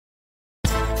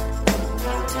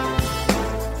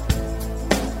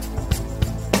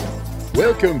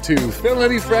Welcome to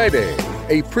Felony Friday,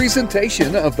 a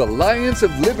presentation of the Lions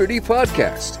of Liberty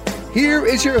podcast. Here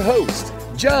is your host,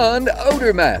 John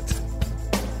Odermatt.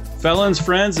 Felons,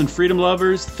 friends, and freedom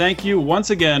lovers, thank you once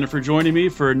again for joining me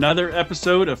for another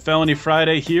episode of Felony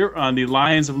Friday here on the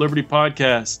Lions of Liberty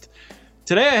podcast.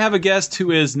 Today I have a guest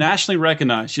who is nationally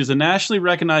recognized. She's a nationally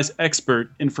recognized expert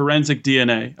in forensic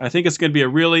DNA. I think it's going to be a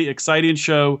really exciting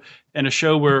show and a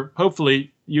show where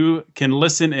hopefully you can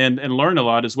listen and learn a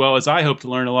lot, as well as I hope to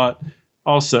learn a lot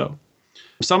also.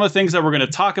 Some of the things that we're going to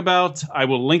talk about, I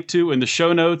will link to in the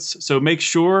show notes. So make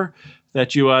sure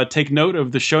that you take note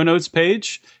of the show notes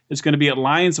page. It's going to be at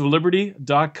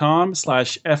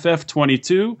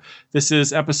lionsofliberty.com/FF22. This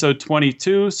is episode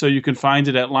 22, so you can find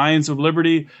it at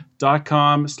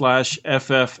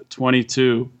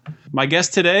lionsofliberty.com/FF22. My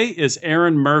guest today is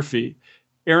Erin Murphy.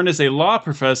 Erin is a law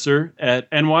professor at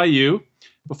NYU.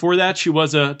 Before that, she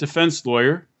was a defense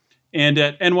lawyer. And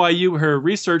at NYU, her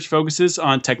research focuses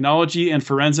on technology and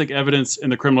forensic evidence in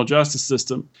the criminal justice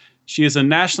system. She is a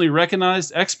nationally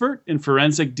recognized expert in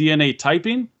forensic DNA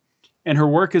typing, and her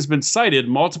work has been cited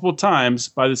multiple times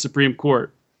by the Supreme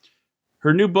Court.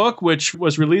 Her new book, which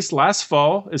was released last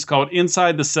fall, is called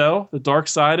Inside the Cell, The Dark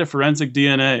Side of Forensic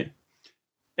DNA.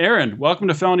 Erin, welcome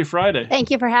to Felony Friday. Thank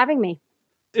you for having me.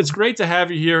 It's great to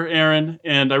have you here, Erin,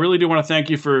 and I really do want to thank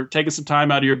you for taking some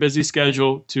time out of your busy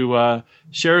schedule to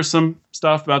share some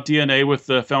stuff about DNA with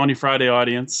the Felony Friday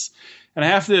audience. And I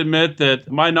have to admit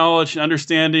that my knowledge and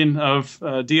understanding of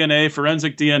DNA,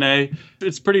 forensic DNA,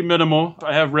 it's pretty minimal.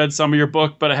 I have read some of your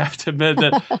book, but I have to admit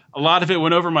that a lot of it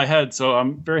went over my head. So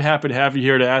I'm very happy to have you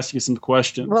here to ask you some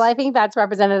questions. Well, I think that's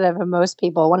representative of most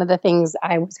people. One of the things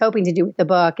I was hoping to do with the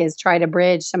book is try to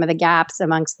bridge some of the gaps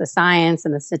amongst the science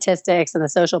and the statistics and the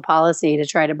social policy to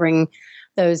try to bring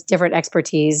those different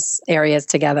expertise areas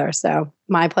together. So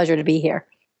my pleasure to be here.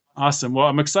 Awesome. Well,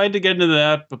 I'm excited to get into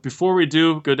that. But before we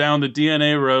do go down the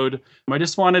DNA road, I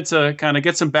just wanted to kind of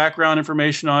get some background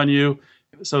information on you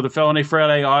so the Felony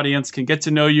Friday audience can get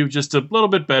to know you just a little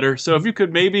bit better. So if you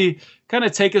could maybe kind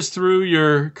of take us through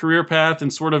your career path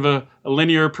and sort of a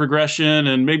linear progression,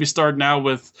 and maybe start now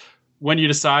with when you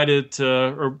decided to,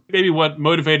 or maybe what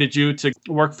motivated you to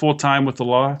work full-time with the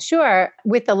law? Sure.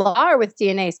 With the law or with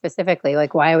DNA specifically,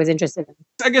 like why I was interested in.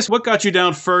 I guess what got you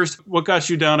down first? What got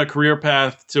you down a career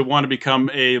path to want to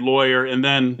become a lawyer, and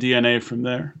then DNA from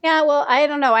there? Yeah, well, I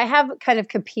don't know. I have kind of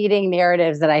competing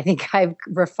narratives that I think I've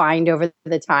refined over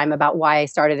the time about why I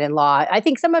started in law. I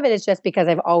think some of it is just because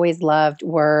I've always loved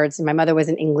words. My mother was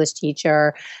an English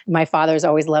teacher. My father's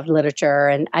always loved literature.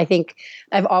 And I think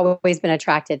I've always been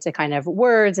attracted to kind of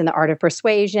words and the art of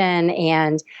persuasion.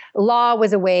 And law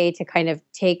was a way to kind of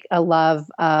take a love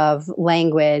of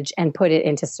language and put it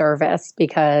into service,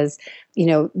 because, you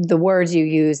know, the words you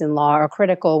use in law are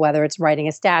critical, whether it's writing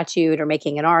a statute or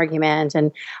making an argument.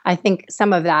 And I think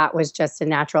some of that was just a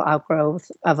natural outgrowth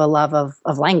of a love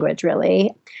of language,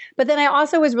 really. But then I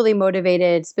also was really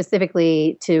motivated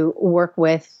specifically to work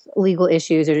with legal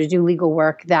issues or to do legal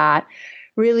work that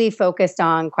really focused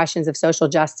on questions of social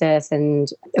justice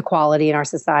and equality in our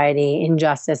society,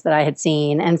 injustice that I had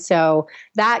seen. And so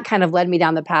that kind of led me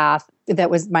down the path that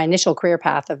was my initial career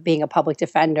path of being a public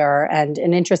defender and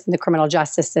an interest in the criminal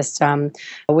justice system,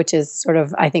 which is sort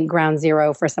of, I think, ground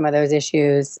zero for some of those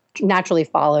issues, naturally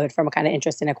followed from a kind of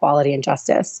interest in equality and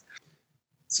justice.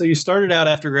 So you started out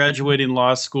after graduating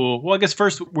law school. Well, I guess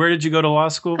first, where did you go to law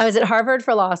school? I was at Harvard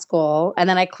for law school, and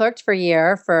then I clerked for a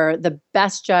year for the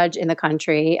best judge in the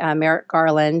country, Merrick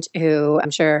Garland, who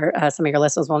I'm sure some of your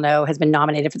listeners will know has been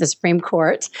nominated for the Supreme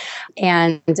Court.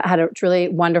 And I had a really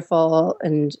wonderful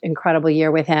and incredible year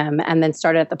with him, and then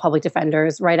started at the public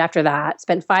defenders right after that.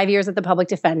 Spent 5 years at the public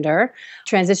defender,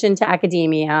 transitioned to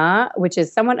academia, which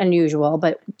is somewhat unusual,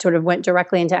 but sort of went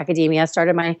directly into academia.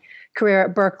 Started my career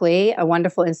at Berkeley, a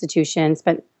wonderful institution,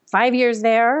 spent 5 years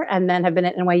there, and then have been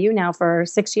at NYU now for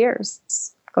 6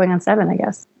 years, going on 7, I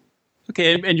guess.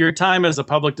 Okay, and your time as a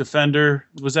public defender,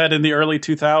 was that in the early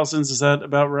 2000s? Is that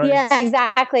about right? Yeah,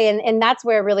 exactly. And that's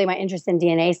where really my interest in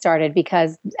DNA started,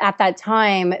 because at that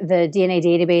time, the DNA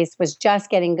database was just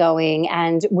getting going.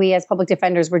 And we as public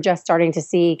defenders were just starting to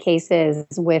see cases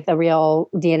with a real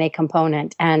DNA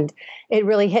component. And it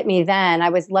really hit me then. I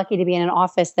was lucky to be in an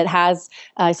office that has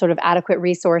sort of adequate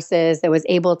resources, that was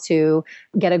able to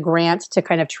get a grant to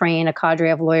kind of train a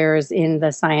cadre of lawyers in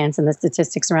the science and the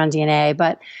statistics around DNA.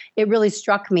 But it really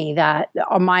struck me that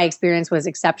my experience was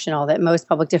exceptional, that most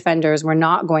public defenders were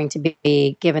not going to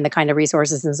be given the kind of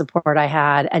resources and support I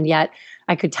had. And yet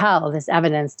I could tell this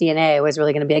evidence, DNA, was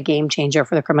really going to be a game changer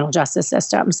for the criminal justice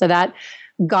system. So that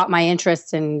got my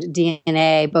interest in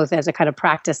DNA, both as a kind of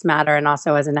practice matter and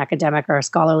also as an academic or a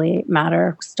scholarly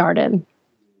matter, started.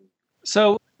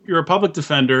 So you're a public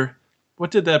defender. What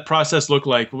did that process look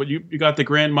like? You got the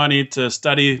grant money to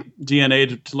study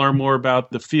DNA to learn more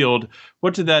about the field.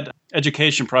 What did that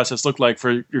education process look like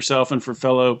for yourself and for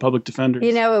fellow public defenders?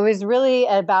 It was really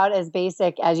about as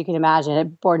basic as you can imagine.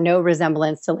 It bore no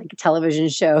resemblance to like television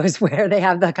shows where they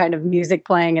have the kind of music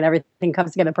playing and everything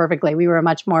comes together perfectly. We were a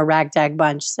much more ragtag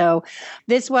bunch. So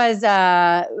this was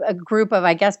a group of,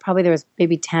 I guess, probably there was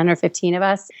maybe 10 or 15 of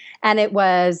us. And it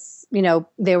was,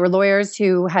 they were lawyers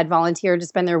who had volunteered to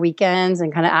spend their weekends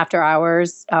and kind of after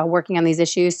hours working on these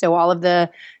issues. So all of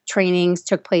the trainings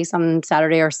took place on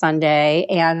Saturday or Sunday.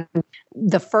 And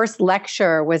the first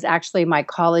lecture was actually my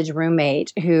college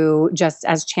roommate who, just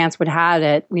as chance would have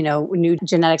it, knew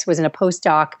genetics, was in a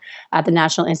postdoc at the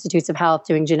National Institutes of Health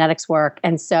doing genetics work.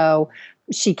 And so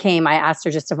she came, I asked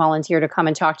her just to volunteer to come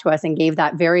and talk to us, and gave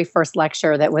that very first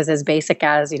lecture that was as basic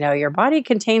as, your body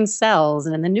contains cells,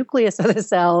 and in the nucleus of the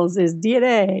cells is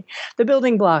DNA, the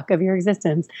building block of your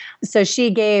existence. So she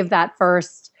gave that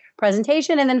first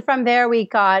presentation. And then from there, we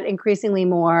got increasingly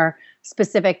more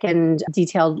specific and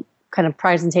detailed kind of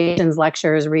presentations,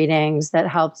 lectures, readings that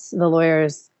helps the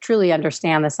lawyers truly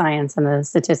understand the science and the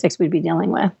statistics we'd be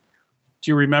dealing with. Do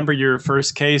you remember your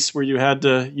first case where you had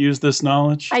to use this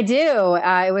knowledge? I do.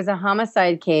 It was a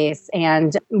homicide case,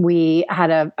 and we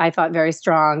had I thought, very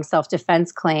strong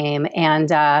self-defense claim,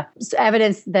 and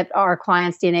evidence that our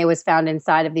client's DNA was found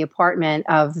inside of the apartment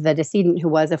of the decedent, who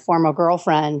was a former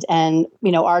girlfriend. And,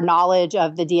 our knowledge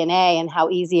of the DNA and how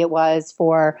easy it was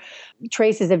for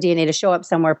traces of DNA to show up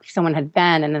somewhere someone had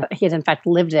been, and he had in fact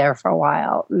lived there for a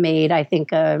while, made, I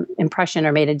think, an impression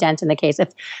or made a dent in the case. If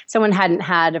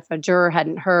a juror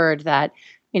hadn't heard that,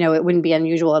 it wouldn't be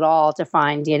unusual at all to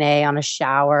find DNA on a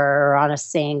shower or on a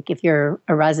sink if you're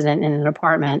a resident in an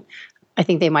apartment. I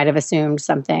think they might have assumed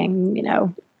something,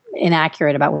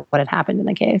 inaccurate about what had happened in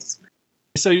the case.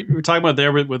 So you were talking about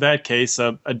there with that case,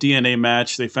 a DNA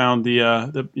match. They found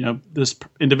this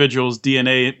individual's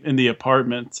DNA in the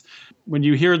apartment. When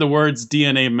you hear the words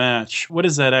DNA match, what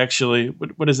does that actually?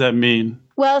 What does that mean?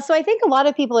 Well, so I think a lot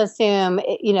of people assume,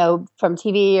 from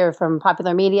TV or from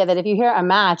popular media, that if you hear a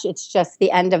match, it's just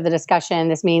the end of the discussion.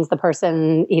 This means the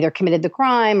person either committed the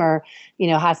crime or,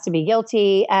 has to be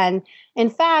guilty. And in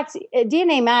fact, a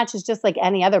DNA match is just like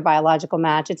any other biological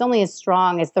match. It's only as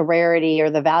strong as the rarity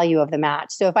or the value of the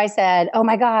match. So if I said, oh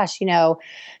my gosh,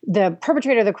 the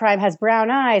perpetrator of the crime has brown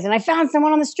eyes, and I found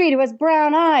someone on the street who has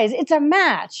brown eyes, it's a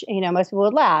match. Most people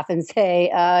would laugh and say,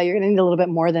 you're going to need a little bit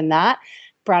more than that.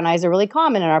 Brown eyes are really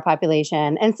common in our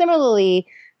population. And similarly,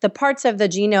 the parts of the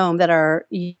genome that are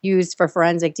used for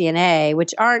forensic DNA,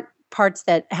 which aren't parts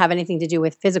that have anything to do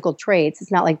with physical traits.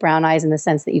 It's not like brown eyes in the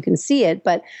sense that you can see it,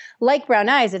 but like brown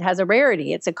eyes, it has a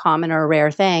rarity. It's a common or a rare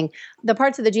thing. The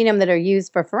parts of the genome that are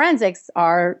used for forensics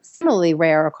are similarly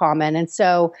rare or common. And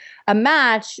so a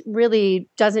match really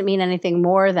doesn't mean anything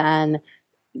more than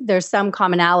there's some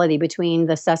commonality between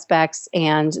the suspects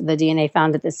and the DNA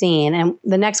found at the scene. And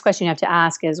the next question you have to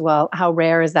ask is, well, how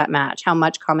rare is that match? How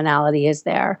much commonality is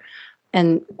there?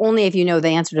 And only if you know the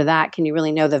answer to that can you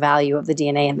really know the value of the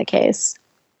DNA in the case.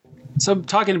 So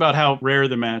talking about how rare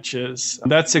the match is,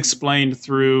 that's explained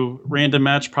through random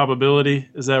match probability.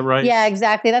 Is that right? Yeah,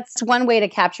 exactly. That's one way to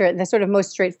capture it in the sort of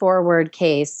most straightforward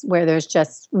case where there's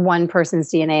just one person's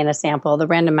DNA in a sample. The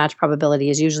random match probability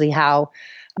is usually how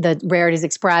the rarity is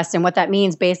expressed. And what that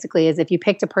means basically is if you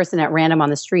picked a person at random on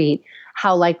the street,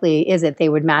 how likely is it they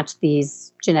would match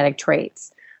these genetic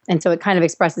traits? And so it kind of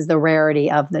expresses the rarity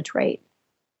of the trait.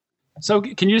 So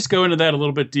can you just go into that a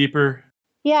little bit deeper?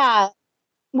 Yeah.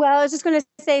 Well, I was just going to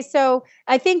say, so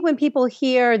I think when people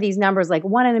hear these numbers like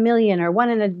 1 in a million or 1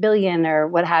 in a billion or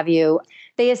what have you,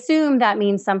 they assume that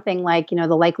means something like, the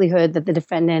likelihood that the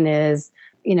defendant is,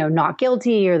 not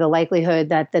guilty, or the likelihood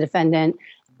that the defendant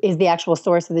is the actual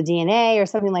source of the DNA or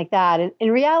something like that. And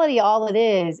in reality, all it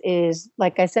is,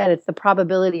 like I said, it's the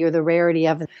probability or the rarity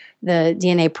of the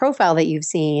DNA profile that you've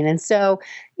seen. And so,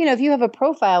 if you have a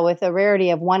profile with a rarity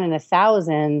of 1 in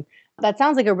 1,000, that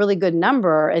sounds like a really good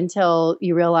number until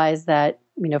you realize that,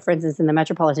 for instance, in the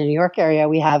metropolitan New York area,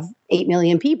 we have 8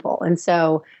 million people. And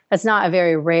so that's not a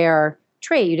very rare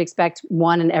trait. You'd expect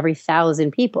 1 in every 1,000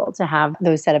 people to have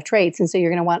those set of traits. And so you're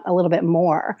going to want a little bit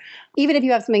more. Even if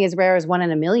you have something as rare as 1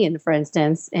 in a million, for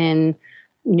instance, in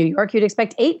New York, you'd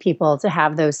expect 8 people to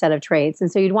have those set of traits.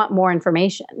 And so you'd want more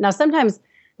information. Now, sometimes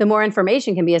the more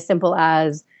information can be as simple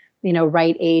as,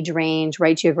 right age range,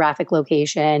 right geographic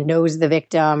location, knows the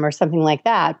victim or something like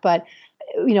that. But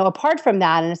apart from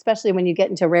that, and especially when you get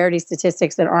into rarity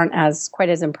statistics that aren't quite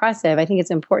as impressive, I think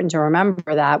it's important to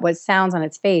remember that what sounds on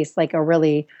its face like a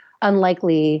really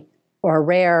unlikely or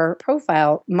rare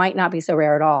profile might not be so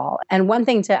rare at all. And one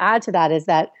thing to add to that is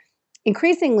that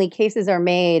increasingly cases are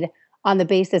made on the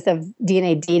basis of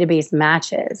DNA database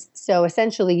matches. So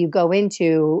essentially, you go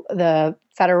into the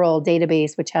federal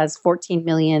database, which has 14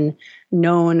 million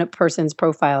known persons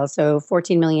profiles, so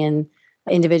 14 million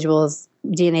individuals'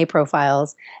 DNA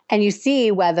profiles, and you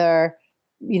see whether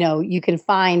you can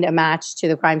find a match to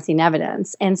the crime scene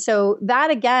evidence. And so that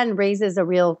again raises a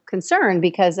real concern,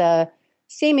 because a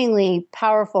seemingly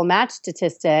powerful match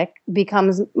statistic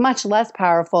becomes much less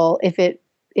powerful if it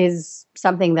is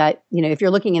something that, if you're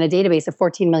looking in a database of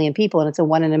 14 million people and it's a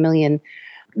 1 in a million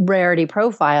rarity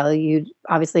profile, you'd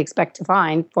obviously expect to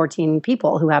find 14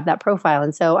 people who have that profile.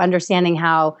 And so understanding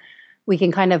how we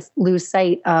can kind of lose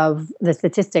sight of the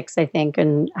statistics, I think,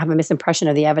 and have a misimpression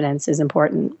of the evidence is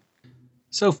important.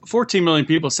 So 14 million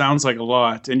people sounds like a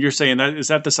lot. And you're saying is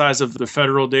that the size of the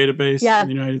federal database in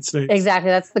the United States?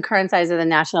 Exactly. That's the current size of the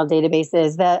national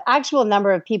databases. The actual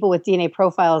number of people with DNA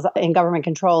profiles in government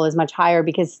control is much higher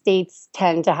because states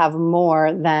tend to have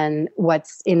more than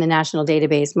what's in the national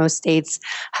database. Most states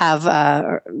have,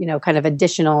 kind of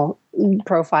additional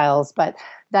profiles, but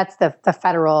that's the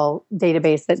federal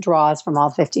database that draws from all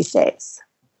 50 states.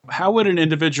 How would an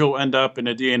individual end up in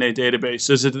a DNA database?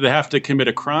 Do they have to commit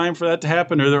a crime for that to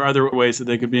happen, or are there other ways that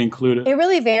they could be included? It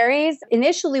really varies.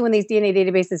 Initially, when these DNA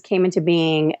databases came into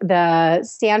being, the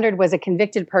standard was a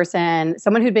convicted person,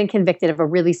 someone who'd been convicted of a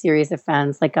really serious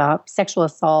offense, like a sexual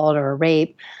assault or a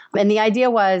rape. And the idea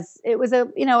was, it was a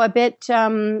bit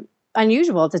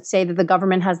unusual to say that the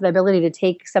government has the ability to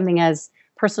take something as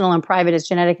personal and private as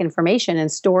genetic information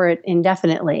and store it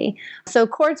indefinitely. So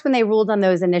courts, when they ruled on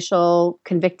those initial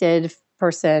convicted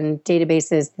person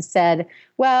databases, said,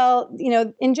 well,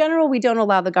 in general, we don't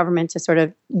allow the government to sort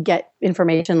of get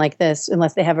information like this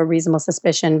unless they have a reasonable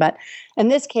suspicion. But in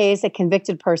this case, a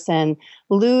convicted person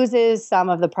loses some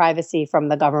of the privacy from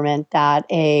the government that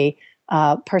a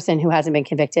person who hasn't been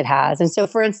convicted has. And so,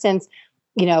 for instance,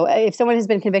 if someone has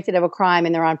been convicted of a crime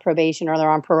and they're on probation or they're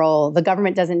on parole, the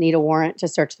government doesn't need a warrant to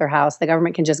search their house. The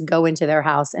government can just go into their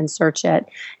house and search it.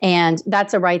 And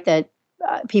that's a right that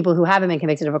people who haven't been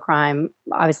convicted of a crime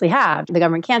obviously have. The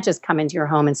government can't just come into your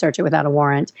home and search it without a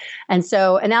warrant. And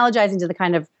so analogizing to the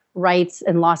kind of rights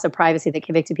and loss of privacy that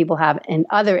convicted people have in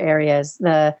other areas,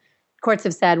 the courts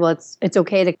have said, well, it's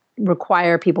okay to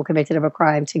require people convicted of a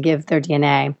crime to give their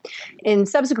DNA. In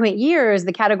subsequent years,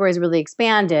 the categories really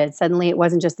expanded. Suddenly, it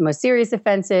wasn't just the most serious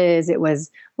offenses, it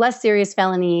was less serious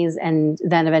felonies, and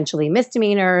then eventually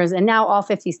misdemeanors. And now all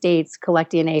 50 states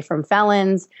collect DNA from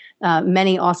felons,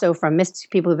 many also from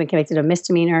people who've been convicted of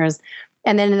misdemeanors.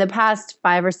 And then in the past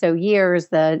 5 or so years,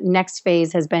 the next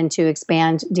phase has been to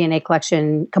expand DNA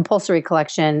collection, compulsory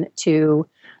collection, to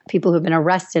people who've been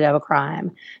arrested of a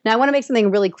crime. Now, I want to make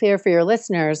something really clear for your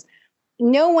listeners.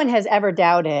 No one has ever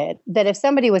doubted that if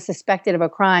somebody was suspected of a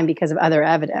crime because of other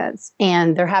evidence,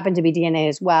 and there happened to be DNA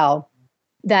as well,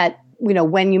 that,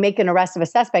 when you make an arrest of a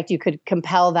suspect, you could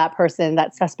compel that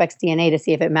suspect's DNA to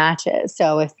see if it matches.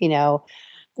 So if,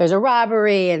 there's a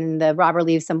robbery and the robber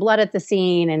leaves some blood at the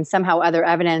scene and somehow other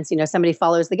evidence, somebody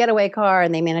follows the getaway car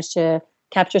and they manage to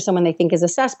capture someone they think is a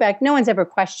suspect, no one's ever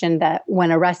questioned that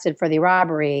when arrested for the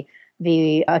robbery,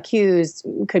 the accused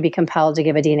could be compelled to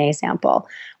give a DNA sample.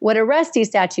 What arrestee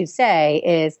statutes say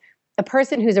is a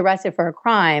person who's arrested for a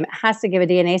crime has to give a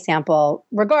DNA sample,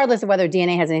 regardless of whether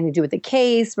DNA has anything to do with the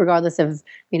case, regardless of,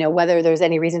 whether there's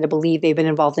any reason to believe they've been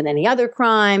involved in any other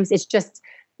crimes. It's just,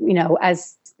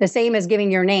 as the same as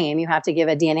giving your name, you have to give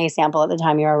a DNA sample at the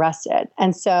time you're arrested.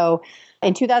 And so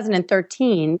in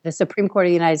 2013, the Supreme Court of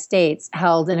the United States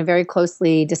held in a very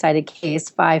closely decided case,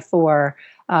 5-4,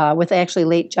 with actually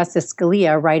late Justice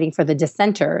Scalia writing for the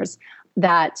dissenters,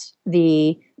 that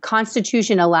the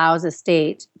Constitution allows a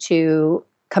state to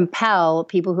compel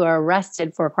people who are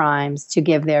arrested for crimes to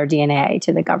give their DNA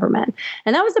to the government.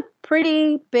 And that was a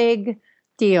pretty big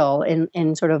deal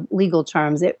in sort of legal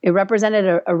terms. It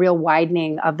represented a real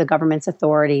widening of the government's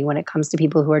authority when it comes to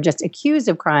people who are just accused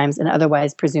of crimes and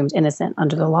otherwise presumed innocent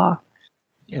under the law.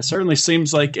 Yeah, it certainly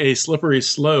seems like a slippery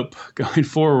slope going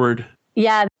forward.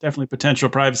 Yeah. Definitely potential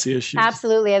privacy issues.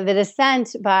 Absolutely. And the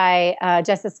dissent by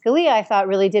Justice Scalia, I thought,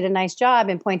 really did a nice job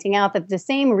in pointing out that the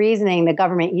same reasoning the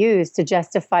government used to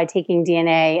justify taking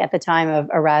DNA at the time of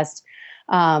arrest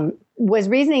was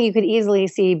reasoning you could easily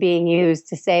see being used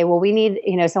to say, well, we need,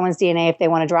 someone's DNA if they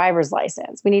want a driver's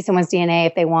license. We need someone's DNA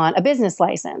if they want a business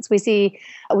license. We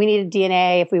need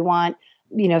DNA if we want,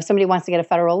 if somebody wants to get a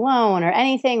federal loan or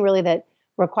anything really that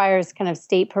requires kind of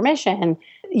state permission,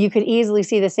 you could easily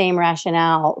see the same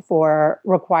rationale for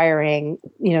requiring,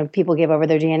 people give over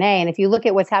their DNA. And if you look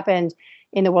at what's happened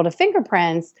in the world of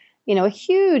fingerprints, a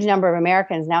huge number of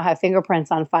Americans now have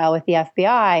fingerprints on file with the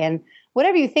FBI. And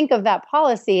whatever you think of that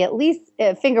policy, at least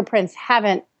fingerprints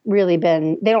haven't really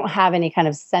they don't have any kind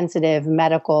of sensitive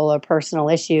medical or personal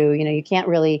issue. You can't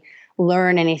really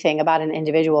learn anything about an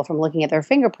individual from looking at their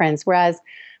fingerprints. Whereas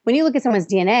when you look at someone's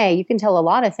DNA, you can tell a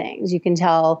lot of things. You can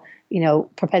tell,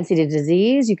 propensity to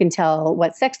disease. You can tell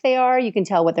what sex they are. You can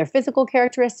tell what their physical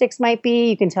characteristics might be.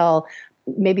 You can tell,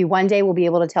 maybe one day we'll be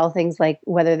able to tell things like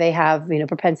whether they have,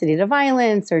 propensity to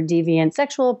violence or deviant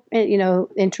sexual,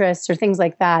 interests or things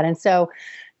like that. And so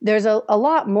there's a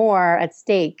lot more at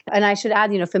stake. And I should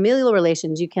add, familial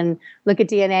relations. You can look at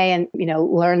DNA and,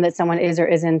 learn that someone is or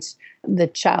isn't the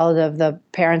child of the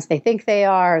parents they think they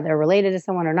are, or they're related to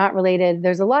someone or not related.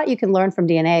 There's a lot you can learn from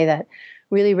DNA that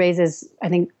really raises, I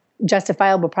think,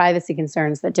 justifiable privacy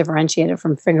concerns that differentiate it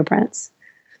from fingerprints.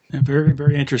 Yeah, very,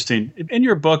 very interesting. In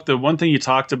your book, one of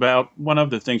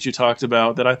the things you talked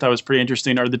about that I thought was pretty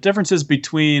interesting are the differences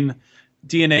between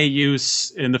DNA use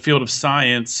in the field of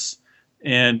science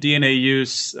and DNA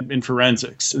use in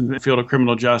forensics, in the field of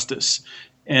criminal justice,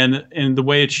 and the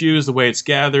way it's used, the way it's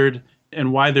gathered,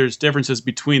 and why there's differences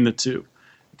between the two.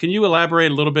 Can you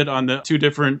elaborate a little bit on the two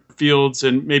different fields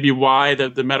and maybe why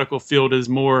the medical field is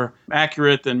more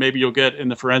accurate than maybe you'll get in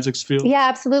the forensics field? Yeah,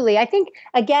 absolutely. I think,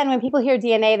 again, when people hear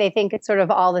DNA, they think it's sort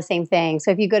of all the same thing.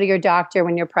 So if you go to your doctor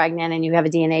when you're pregnant and you have a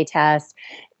DNA test,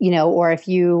 or if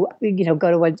you, go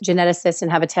to a geneticist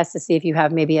and have a test to see if you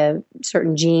have maybe a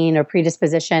certain gene or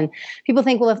predisposition, people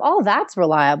think, well, if all that's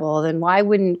reliable, then why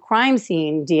wouldn't crime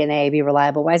scene DNA be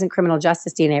reliable? Why isn't criminal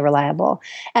justice DNA reliable?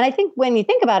 And I think when you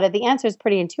think about it, the answer is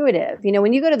pretty intuitive.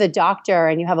 When you go to the doctor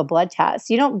and you have a blood test,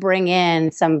 you don't bring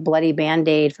in some bloody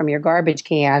Band-Aid from your garbage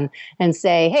can and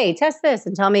say, hey, test this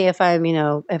and tell me if I'm,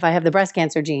 if I have the breast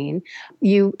cancer gene.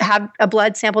 You have a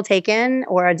blood sample taken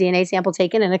or a DNA sample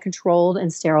taken in a controlled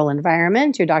and sterile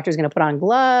environment. Your doctor's going to put on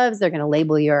gloves. They're going to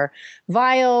label your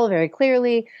vial very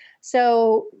clearly.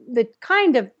 So the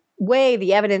kind of way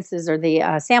the evidence is or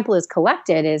the sample is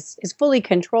collected is fully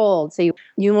controlled. So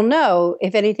you will know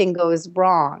if anything goes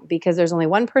wrong because there's only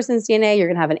one person's DNA. You're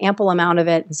going to have an ample amount of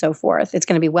it and so forth. It's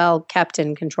going to be well kept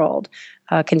and controlled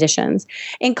conditions.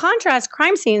 In contrast,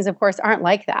 crime scenes, of course, aren't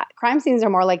like that. Crime scenes are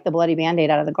more like the bloody Band-Aid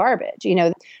out of the garbage.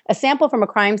 A sample from a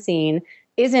crime scene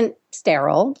isn't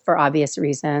sterile for obvious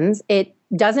reasons. It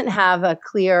doesn't have a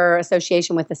clear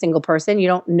association with a single person. You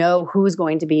don't know who's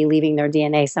going to be leaving their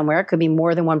DNA somewhere. It could be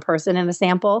more than one person in a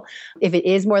sample. If it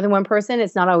is more than one person,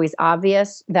 it's not always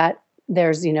obvious that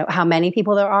there's, how many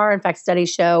people there are. In fact,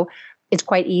 studies show it's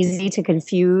quite easy to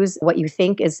confuse what you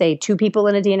think is, say, 2 people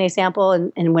in a DNA sample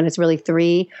and when it's really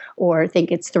 3, or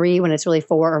think it's 3 when it's really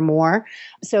 4 or more.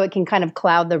 So it can kind of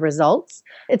cloud the results.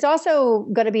 It's also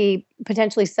going to be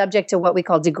potentially subject to what we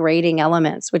call degrading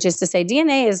elements, which is to say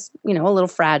DNA is, a little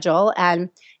fragile. And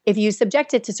if you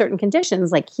subject it to certain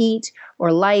conditions like heat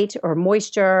or light or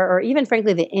moisture, or even,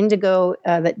 frankly, the indigo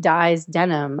that dyes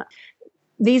denim,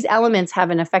 these elements have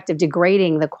an effect of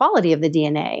degrading the quality of the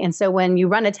DNA. And so when you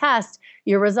run a test,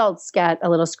 your results get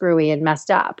a little screwy and messed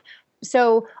up.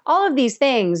 So all of these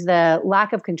things, the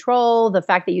lack of control, the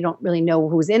fact that you don't really know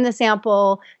who's in the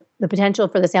sample, the potential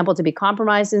for the sample to be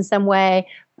compromised in some way,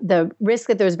 the risk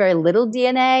that there's very little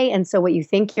DNA. And so what you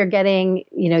think you're getting,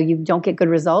 you don't get good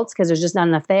results because there's just not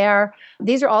enough there.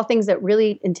 These are all things that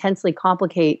really intensely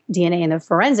complicate DNA in the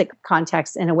forensic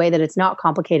context in a way that it's not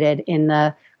complicated in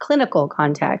the clinical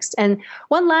context. And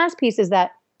one last piece is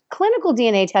that clinical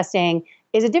DNA testing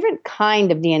is a different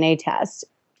kind of DNA test.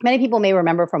 Many people may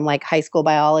remember from like high school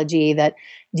biology that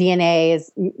DNA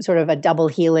is sort of a double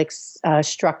helix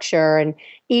structure, and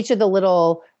each of the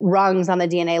little rungs on the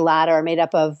DNA ladder are made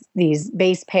up of these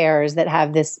base pairs that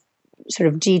have this sort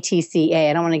of GTCA.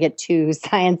 I don't want to get too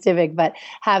scientific, but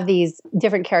have these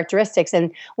different characteristics.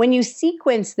 And when you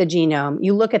sequence the genome,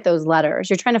 you look at those letters.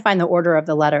 You're trying to find the order of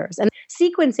the letters. And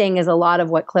sequencing is a lot of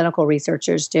what clinical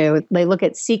researchers do. They look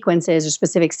at sequences or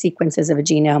specific sequences of a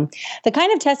genome. The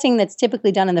kind of testing that's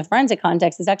typically done in the forensic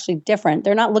context is actually different.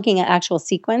 They're not looking at actual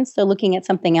sequence. They're looking at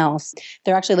something else.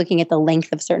 They're actually looking at the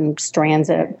length of certain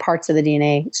strands, parts of the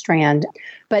DNA strand.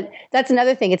 But that's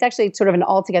another thing. It's actually sort of an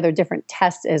altogether different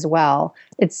test as well.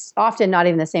 It's often not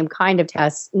even the same kind of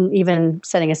test, even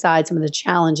setting aside some of the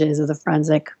challenges of the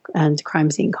forensic and crime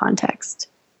scene context.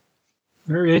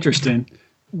 Very interesting.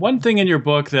 One thing in your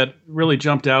book that really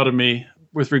jumped out at me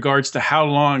with regards to how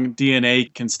long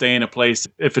DNA can stay in a place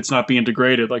if it's not being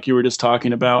degraded, like you were just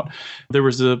talking about. There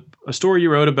was a story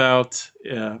you wrote about,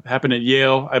 happened at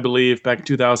Yale, I believe, back in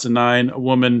 2009. A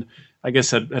woman, I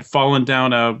guess, had fallen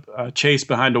down a chase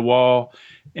behind a wall.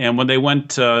 And when they went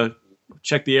to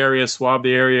check the area, swab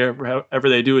the area, however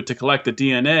they do it to collect the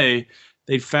DNA,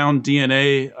 they found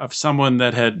DNA of someone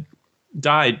that had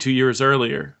died 2 years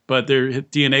earlier, but their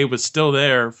DNA was still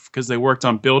there because they worked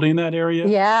on building that area.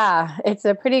 Yeah, it's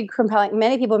a pretty compelling.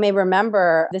 Many people may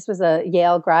remember this was a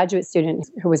Yale graduate student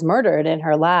who was murdered in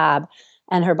her lab,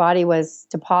 and her body was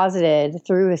deposited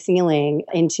through the ceiling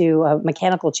into a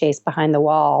mechanical chase behind the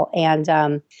wall.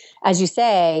 And as you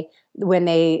say, when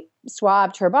they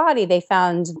swabbed her body, they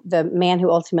found the man who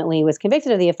ultimately was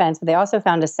convicted of the offense, but they also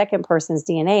found a second person's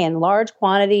DNA in large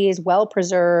quantities, well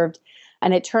preserved.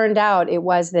 And it turned out it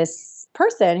was this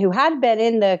person who had been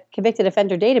in the convicted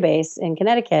offender database in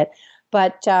Connecticut,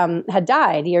 but had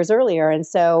died years earlier. And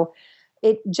so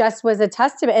it just was a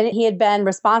testament. And he had been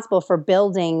responsible for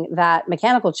building that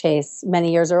mechanical chase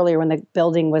many years earlier when the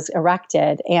building was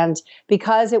erected. And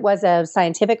because it was a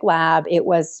scientific lab, it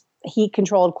was heat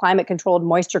controlled, climate controlled,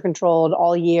 moisture controlled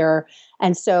all year.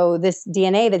 And so this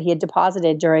DNA that he had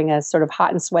deposited during a sort of hot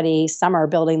and sweaty summer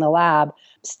building the lab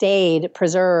stayed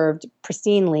preserved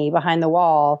pristinely behind the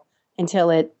wall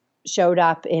until it showed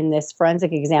up in this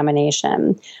forensic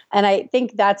examination. And I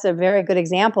think that's a very good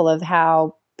example of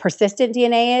how persistent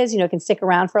DNA is. It can stick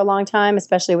around for a long time,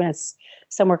 especially when it's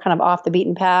somewhere kind of off the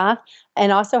beaten path.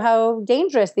 And also how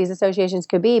dangerous these associations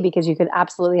could be, because you could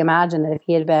absolutely imagine that if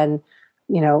he had been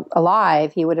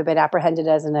alive, he would have been apprehended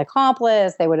as an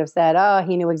accomplice. They would have said, oh,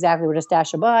 he knew exactly where to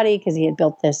stash a body because he had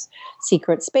built this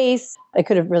secret space. It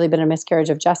could have really been a miscarriage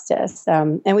of justice.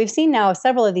 And we've seen now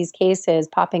several of these cases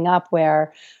popping up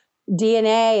where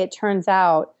DNA, it turns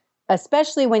out,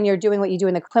 especially when you're doing what you do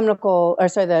in the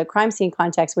the crime scene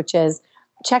context, which is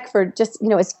check for just,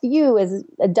 as few as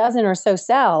a dozen or so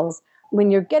cells.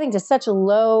 When you're getting to such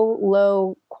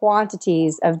low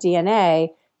quantities of DNA,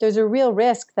 there's a real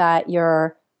risk that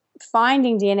you're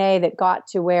finding DNA that got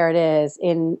to where it is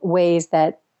in ways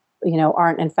that,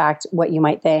 aren't in fact what you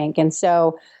might think. And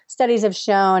so studies have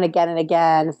shown again and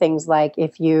again, things like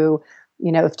if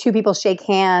two people shake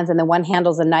hands and the one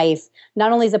handles a knife,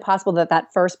 not only is it possible that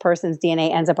that first person's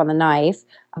DNA ends up on the knife,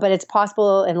 but it's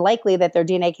possible and likely that their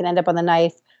DNA can end up on the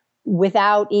knife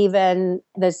without even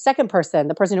the second person,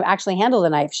 the person who actually handled the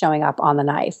knife, showing up on the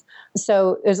knife.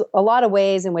 So there's a lot of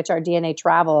ways in which our DNA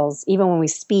travels. Even when we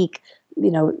speak,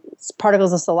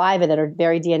 particles of saliva that are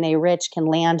very DNA rich can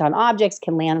land on objects,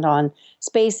 can land on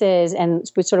spaces, and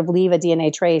we sort of leave a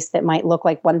DNA trace that might look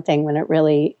like one thing when it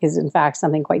really is in fact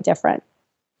something quite different.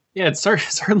 Yeah, it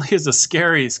certainly is a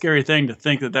scary thing to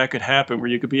think that could happen, where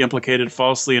you could be implicated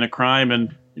falsely in a crime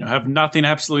and have nothing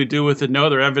absolutely do with it, no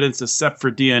other evidence except for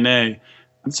DNA,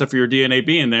 except for your DNA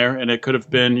being there, and it could have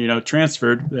been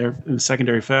transferred there in a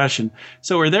secondary fashion.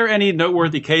 So, are there any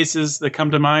noteworthy cases that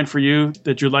come to mind for you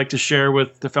that you'd like to share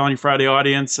with the Felony Friday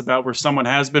audience about where someone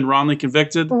has been wrongly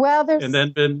convicted? Well, there's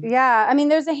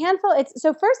a handful.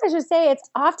 So first, I should say it's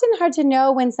often hard to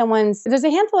know when there's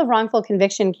a handful of wrongful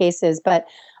conviction cases, but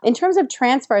in terms of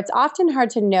transfer, it's often hard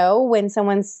to know when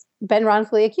someone's been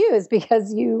wrongfully accused,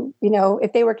 because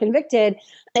if they were convicted,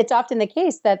 it's often the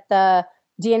case that the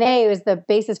DNA is the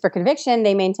basis for conviction.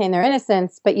 They maintain their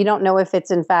innocence, but you don't know if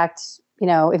it's in fact,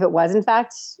 if it was in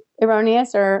fact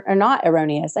erroneous or not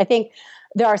erroneous. I think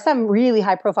there are some really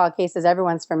high profile cases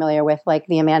everyone's familiar with, like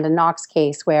the Amanda Knox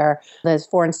case, where the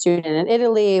foreign student in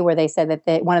Italy, where they said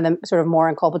that one of the sort of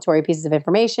more inculpatory pieces of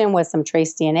information was some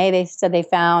trace DNA they said they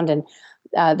found. And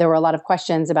there were a lot of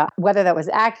questions about whether that was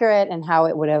accurate and how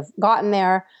it would have gotten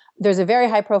there. There's a very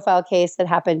high profile case that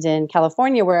happened in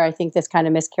California where I think this kind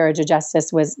of miscarriage of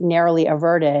justice was narrowly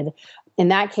averted. In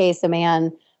that case, a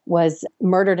man was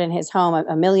murdered in his home.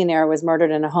 A millionaire was murdered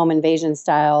in a home invasion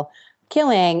style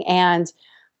killing. And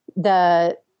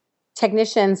the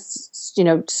technicians,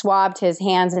 swabbed his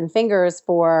hands and fingers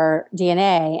for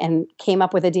DNA and came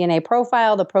up with a DNA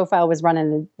profile. The profile was run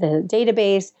in the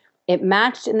database. It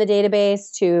matched in the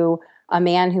database to a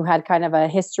man who had kind of a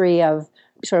history of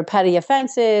sort of petty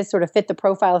offenses, sort of fit the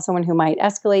profile of someone who might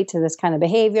escalate to this kind of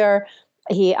behavior.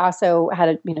 He also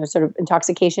had sort of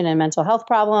intoxication and mental health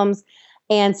problems.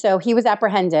 And so he was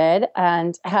apprehended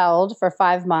and held for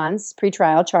 5 months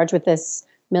pre-trial, charged with this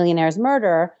millionaire's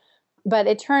murder. But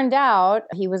it turned out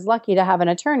he was lucky to have an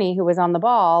attorney who was on the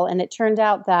ball. And it turned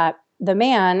out that the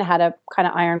man had a kind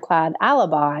of ironclad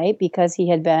alibi because he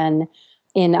had been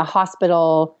in a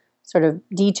hospital sort of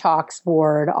detox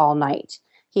ward all night.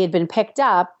 He had been picked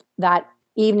up that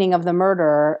evening of the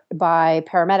murder by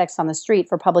paramedics on the street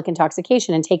for public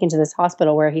intoxication and taken to this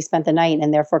hospital where he spent the night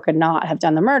and therefore could not have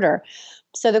done the murder.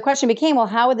 So the question became, well,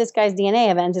 how would this guy's DNA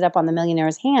have ended up on the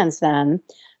millionaire's hands then?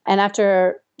 And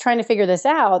after trying to figure this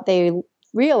out, they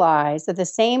realized that the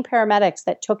same paramedics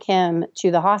that took him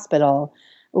to the hospital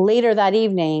later that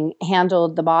evening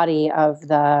handled the body of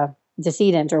the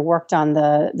decedent or worked on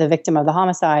the victim of the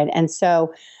homicide. And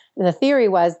so the theory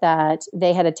was that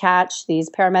they had attached, these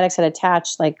paramedics had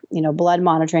attached blood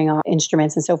monitoring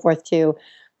instruments and so forth to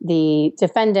the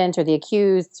defendant or the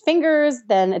accused's fingers,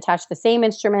 then attached the same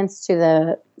instruments to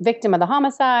the victim of the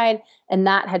homicide, and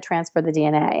that had transferred the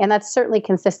DNA. And that's certainly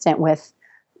consistent with,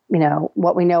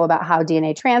 what we know about how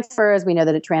DNA transfers. We know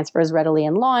that it transfers readily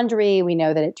in laundry. We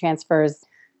know that it transfers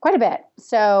quite a bit.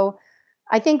 So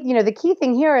I think, the key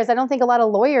thing here is I don't think a lot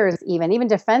of lawyers, even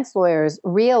defense lawyers,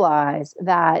 realize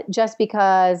that just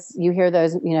because you hear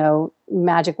those,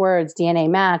 magic words, DNA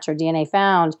match or DNA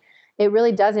found, it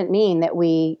really doesn't mean that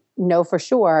we know for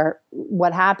sure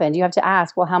what happened. You have to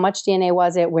ask, well, how much DNA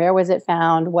was it? Where was it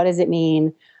found? What does it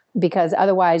mean? Because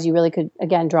otherwise you really could,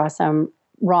 again, draw some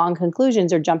wrong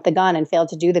conclusions or jump the gun and fail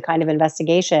to do the kind of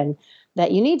investigation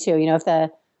that you need to. If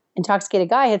the intoxicated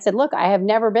guy had said, look, I have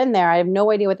never been there, I have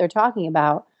no idea what they're talking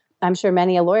about, I'm sure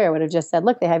many a lawyer would have just said,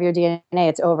 look, they have your DNA,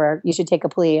 it's over. You should take a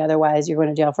plea, otherwise you're going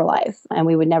to jail for life. And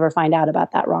we would never find out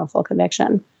about that wrongful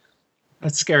conviction.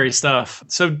 That's scary stuff.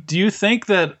 So do you think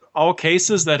that all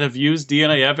cases that have used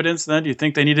DNA evidence, then, do you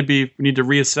think we need to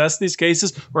reassess these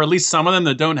cases, or at least some of them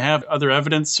that don't have other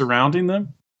evidence surrounding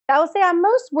them? I will say I'm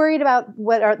most worried about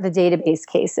what are the database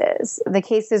cases, the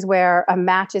cases where a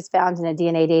match is found in a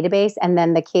DNA database and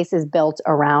then the case is built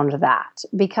around that.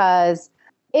 Because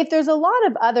if there's a lot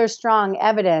of other strong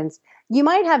evidence, you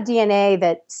might have DNA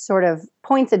that sort of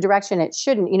points a direction it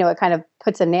shouldn't, it kind of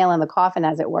puts a nail in the coffin,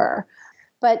 as it were.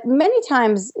 But many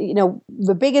times,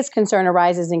 the biggest concern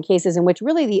arises in cases in which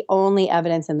really the only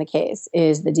evidence in the case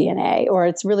is the DNA, or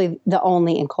it's really the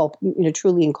only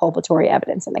truly inculpatory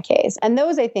evidence in the case. And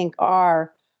those, I think,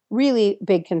 are really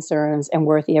big concerns and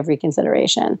worthy of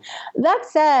reconsideration. That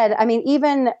said,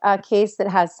 even a case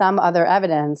that has some other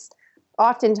evidence,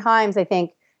 oftentimes I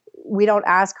think we don't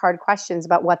ask hard questions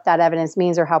about what that evidence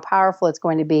means or how powerful it's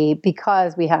going to be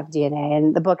because we have DNA.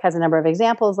 And the book has a number of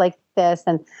examples like this.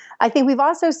 And I think we've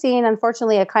also seen,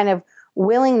 unfortunately, a kind of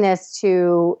willingness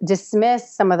to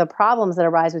dismiss some of the problems that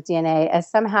arise with DNA as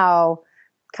somehow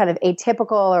kind of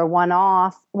atypical or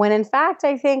one-off, when in fact,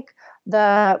 I think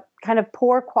the kind of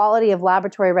poor quality of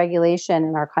laboratory regulation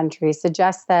in our country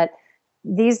suggests that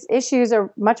these issues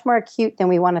are much more acute than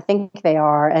we want to think they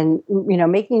are. And,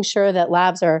 making sure that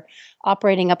labs are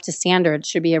operating up to standards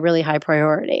should be a really high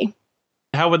priority.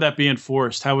 How would that be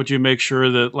enforced? How would you make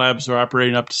sure that labs are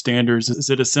operating up to standards?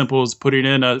 Is it as simple as putting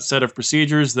in a set of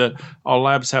procedures that all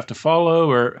labs have to follow?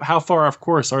 Or how far off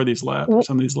course are these labs,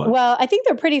 some of these labs? Well, I think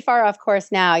they're pretty far off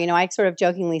course now. I sort of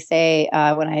jokingly say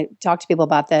when I talk to people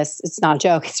about this, it's not a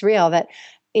joke, it's real, that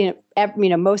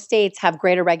most states have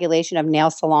greater regulation of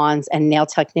nail salons and nail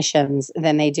technicians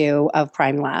than they do of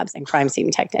crime labs and crime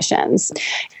scene technicians.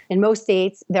 In most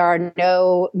states, there are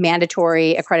no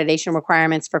mandatory accreditation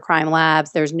requirements for crime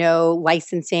labs. There's no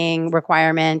licensing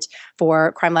requirement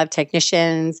for crime lab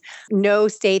technicians. No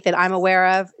state that I'm aware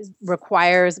of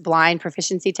requires blind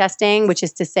proficiency testing, which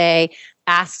is to say,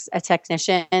 asks a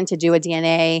technician to do a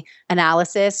DNA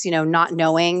analysis, not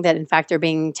knowing that in fact they're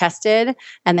being tested,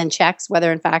 and then checks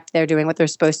whether in fact they're doing what they're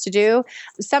supposed to do.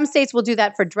 Some states will do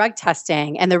that for drug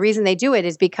testing. And the reason they do it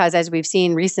is because, as we've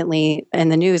seen recently in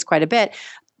the news quite a bit,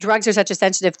 drugs are such a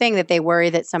sensitive thing that they worry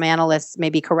that some analysts may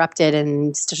be corrupted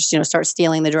and start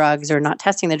stealing the drugs or not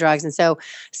testing the drugs. And so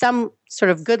some sort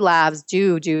of good labs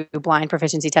do blind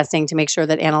proficiency testing to make sure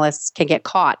that analysts can get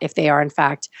caught if they are in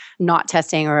fact not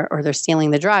testing or they're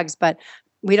stealing the drugs. But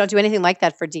we don't do anything like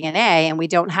that for DNA, and we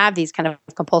don't have these kind of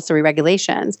compulsory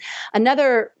regulations.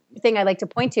 Another thing I like to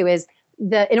point to is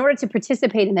in order to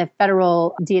participate in the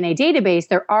federal DNA database,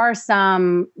 there are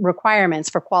some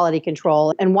requirements for quality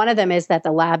control. And one of them is that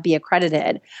the lab be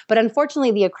accredited. But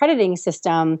unfortunately, the accrediting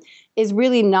system is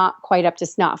really not quite up to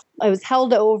snuff. It was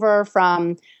held over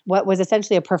from what was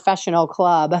essentially a professional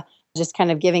club, just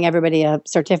kind of giving everybody a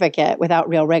certificate without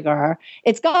real rigor.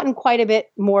 It's gotten quite a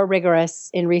bit more rigorous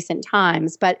in recent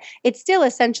times, but it's still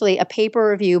essentially a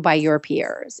paper review by your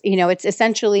peers. It's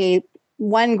essentially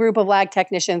one group of lab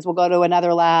technicians will go to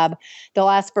another lab. They'll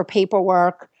ask for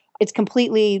paperwork. It's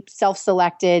completely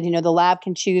self-selected. The lab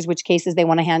can choose which cases they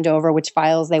want to hand over, which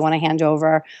files they want to hand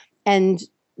over. And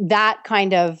that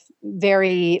kind of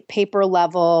very paper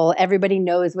level, everybody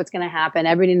knows what's going to happen.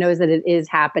 Everybody knows that it is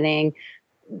happening.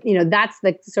 that's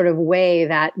the sort of way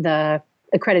that the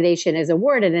accreditation is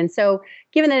awarded. And so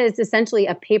given that it's essentially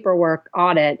a paperwork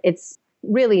audit, it's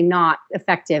really not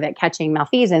effective at catching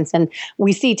malfeasance. And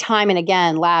we see time and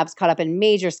again, labs caught up in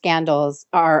major scandals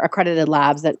are accredited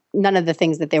labs that none of the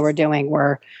things that they were doing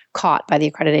were caught by the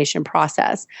accreditation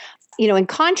process. In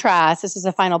contrast, this is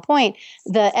a final point,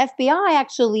 the FBI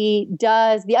actually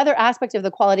does, the other aspect of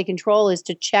the quality control is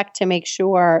to check to make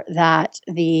sure that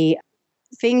the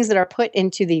things that are put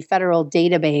into the federal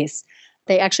database,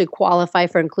 they actually qualify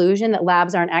for inclusion, that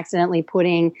labs aren't accidentally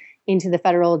putting into the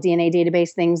federal DNA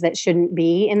database things that shouldn't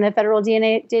be in the federal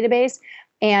DNA database.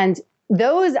 And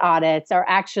those audits are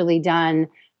actually done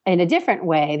in a different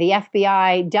way. The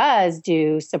FBI does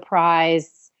do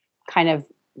surprise kind of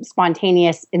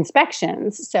spontaneous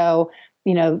inspections. So,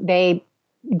 they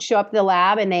show up to the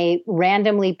lab and they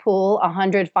randomly pull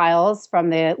 100 files from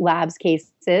the lab's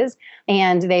cases,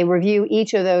 and they review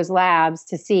each of those labs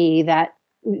to see that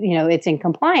it's in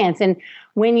compliance. And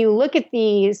when you look at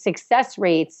the success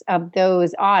rates of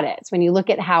those audits, when you look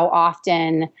at how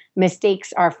often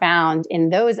mistakes are found in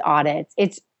those audits,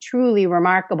 it's truly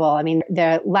remarkable. I mean,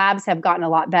 the labs have gotten a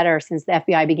lot better since the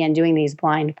FBI began doing these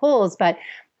blind pulls, but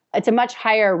it's a much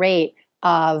higher rate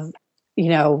of,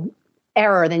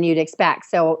 error than you'd expect.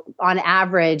 So on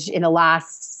average, in the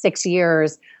last 6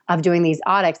 years of doing these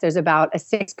audits, there's about a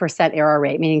 6% error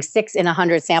rate, meaning 6 in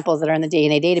 100 samples that are in the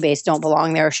DNA database don't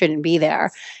belong there or shouldn't be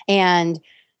there. And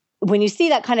when you see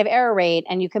that kind of error rate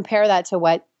and you compare that to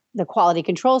what the quality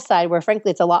control side, where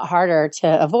frankly, it's a lot harder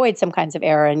to avoid some kinds of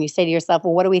error. And you say to yourself,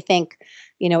 well, what do we think,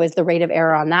 is the rate of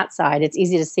error on that side? It's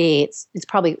easy to see. It's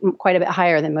probably quite a bit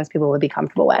higher than most people would be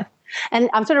comfortable with. And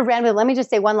I'm sort of rambling. Let me just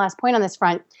say one last point on this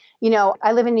front.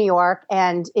 I live in New York,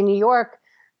 and in New York,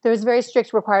 there's very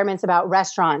strict requirements about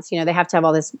restaurants. They have to have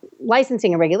all this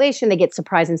licensing and regulation. They get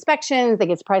surprise inspections. They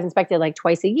get surprise inspected like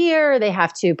twice a year. They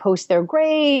have to post their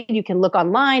grade. You can look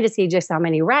online to see just how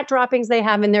many rat droppings they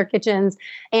have in their kitchens.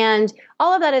 And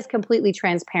all of that is completely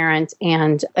transparent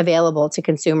and available to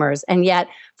consumers. And yet,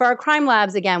 for our crime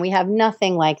labs, again, we have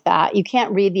nothing like that. You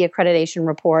can't read the accreditation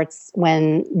reports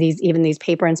when even these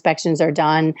paper inspections are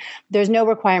done. There's no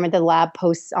requirement that the lab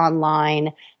posts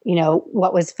online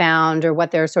what was found or what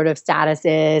their sort of status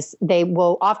is. They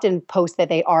will often post that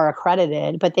they are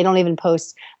accredited, but they don't even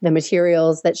post the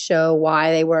materials that show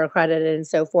why they were accredited and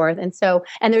so forth. And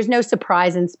there's no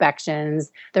surprise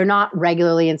inspections. They're not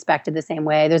regularly inspected the same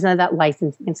way. There's none of that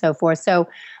licensing and so forth. So,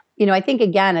 I think,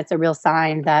 again, it's a real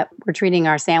sign that we're treating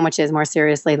our sandwiches more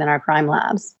seriously than our crime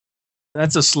labs.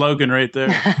 That's a slogan right there.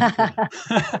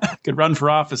 Could run for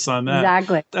office on that.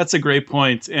 Exactly. That's a great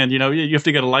point. And, you have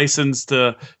to get a license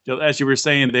to, as you were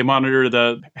saying, they monitor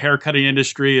the haircutting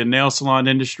industry and nail salon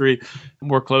industry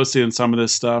more closely than some of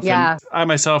this stuff. Yeah. And I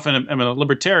myself am a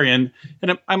libertarian,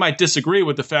 and I might disagree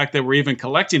with the fact that we're even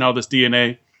collecting all this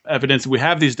DNA evidence. We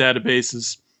have these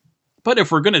databases. But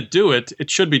if we're going to do it, it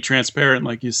should be transparent,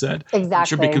 like you said. Exactly. It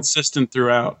should be consistent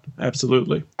throughout.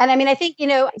 Absolutely. And I mean, I think,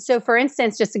 so for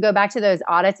instance, just to go back to those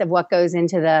audits of what goes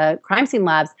into the crime scene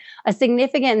labs, a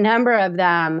significant number of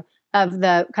them, of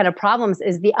the kind of problems,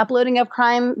 is the uploading of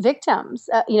crime victims.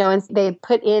 And they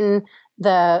put in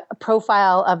the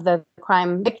profile of the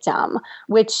crime victim,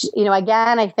 which,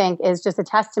 again, I think is just a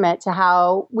testament to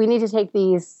how we need to take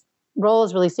these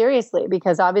roles really seriously.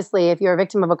 Because obviously, if you're a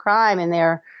victim of a crime and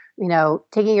they're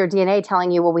taking your DNA,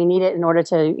 telling you, well, we need it in order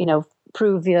to,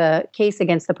 prove the case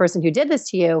against the person who did this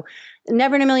to you.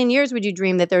 Never in a million years would you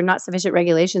dream that there are not sufficient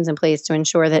regulations in place to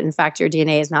ensure that, in fact, your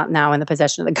DNA is not now in the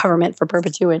possession of the government for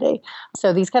perpetuity.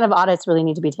 So these kind of audits really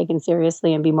need to be taken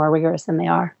seriously and be more rigorous than they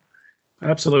are.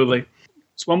 Absolutely.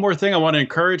 So one more thing, I want to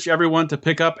encourage everyone to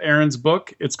pick up Erin's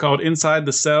book. It's called Inside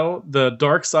the Cell, The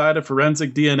Dark Side of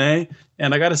Forensic DNA.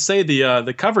 And I got to say,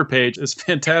 the cover page is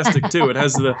fantastic, too. It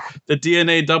has the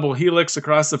DNA double helix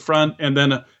across the front, and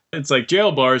then it's like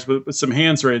jail bars with some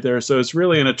hands right there. So it's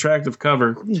really an attractive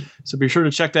cover. So be sure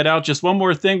to check that out. Just one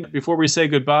more thing before we say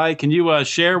goodbye. Can you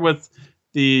share with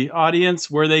the audience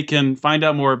where they can find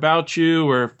out more about you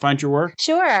or find your work?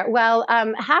 Sure. Well,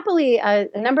 happily, a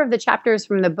number of the chapters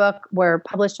from the book were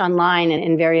published online and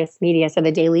in various media. So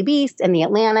the Daily Beast and the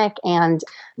Atlantic and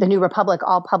the New Republic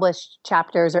all published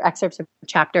chapters or excerpts of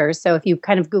chapters. So if you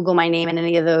kind of Google my name in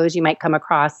any of those, you might come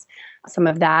across some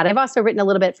of that. I've also written a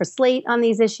little bit for Slate on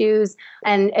these issues.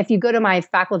 And if you go to my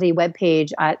faculty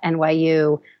webpage at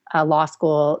NYU, Law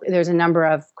School, there's a number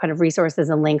of kind of resources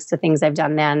and links to things I've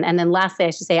done then. And then lastly, I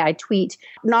should say I tweet,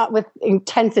 not with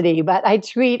intensity, but I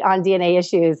tweet on DNA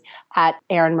issues at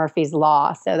Erin Murphy's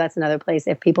Law. So that's another place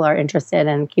if people are interested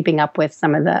in keeping up with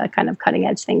some of the kind of cutting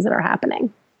edge things that are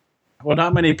happening. Well,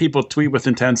 not many people tweet with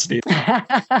intensity.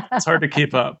 It's hard to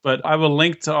keep up, but I will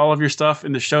link to all of your stuff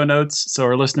in the show notes so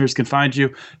our listeners can find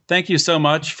you. Thank you so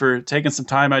much for taking some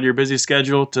time out of your busy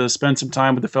schedule to spend some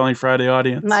time with the Felony Friday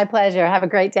audience. My pleasure. Have a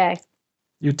great day.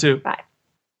 You too. Bye.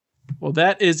 Well,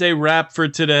 that is a wrap for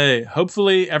today.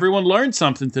 Hopefully everyone learned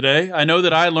something today. I know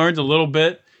that I learned a little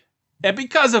bit. And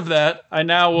because of that, I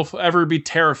now will forever be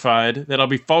terrified that I'll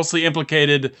be falsely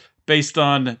implicated based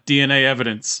on DNA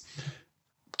evidence.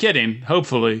 Kidding,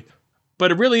 hopefully.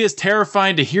 But it really is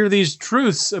terrifying to hear these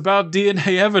truths about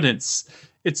DNA evidence.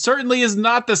 It certainly is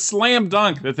not the slam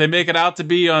dunk that they make it out to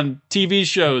be on TV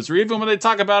shows or even when they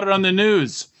talk about it on the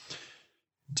news.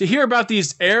 To hear about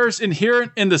these errors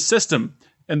inherent in the system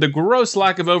and the gross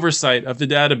lack of oversight of the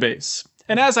database.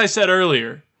 And as I said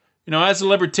earlier, as a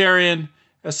libertarian,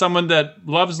 as someone that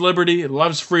loves liberty and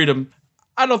loves freedom,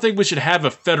 I don't think we should have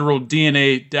a federal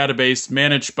DNA database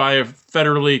managed by a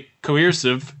federally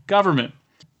coercive government.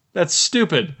 That's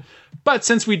stupid. But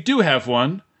since we do have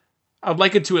one, I'd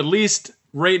like it to at least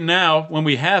right now, when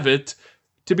we have it,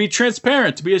 to be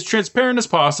transparent, to be as transparent as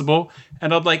possible.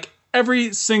 And I'd like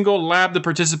every single lab that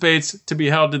participates to be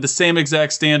held to the same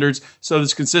exact standards so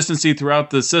there's consistency throughout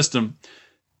the system.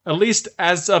 At least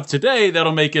as of today,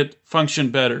 that'll make it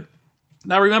function better.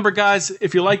 Now remember, guys,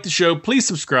 if you like the show, please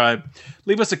subscribe.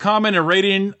 Leave us a comment and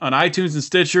rating on iTunes and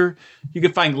Stitcher. You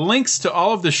can find links to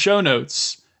all of the show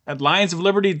notes at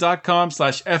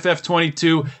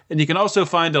lionsofliberty.com/FF22, and you can also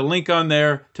find a link on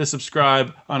there to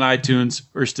subscribe on iTunes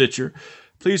or Stitcher.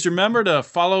 Please remember to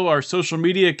follow our social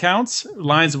media accounts,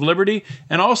 Lions of Liberty,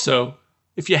 and also,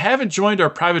 if you haven't joined our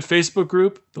private Facebook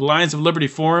group, the Lions of Liberty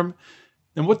Forum,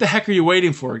 then what the heck are you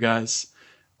waiting for, guys?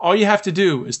 All you have to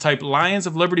do is type Lions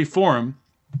of Liberty Forum,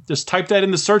 just type that in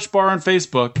the search bar on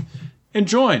Facebook, and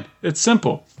join. It's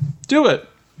simple. Do it.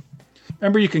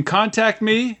 Remember, you can contact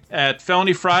me at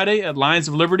Felony Friday at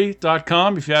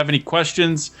lionsofliberty.com if you have any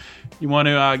questions. You want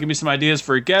to give me some ideas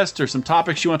for a guest or some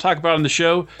topics you want to talk about on the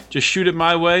show, just shoot it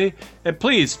my way. And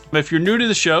please, if you're new to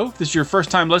the show, if this is your first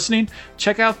time listening,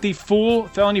 check out the full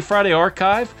Felony Friday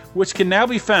archive, which can now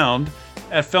be found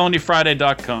at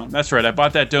felonyfriday.com. That's right, I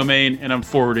bought that domain and I'm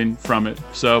forwarding from it.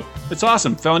 So it's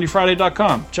awesome,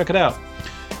 felonyfriday.com. Check it out.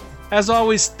 As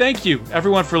always, thank you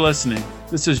everyone for listening.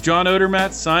 This is John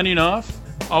Odermatt signing off.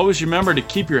 Always remember to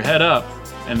keep your head up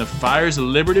and the fires of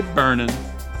liberty burning.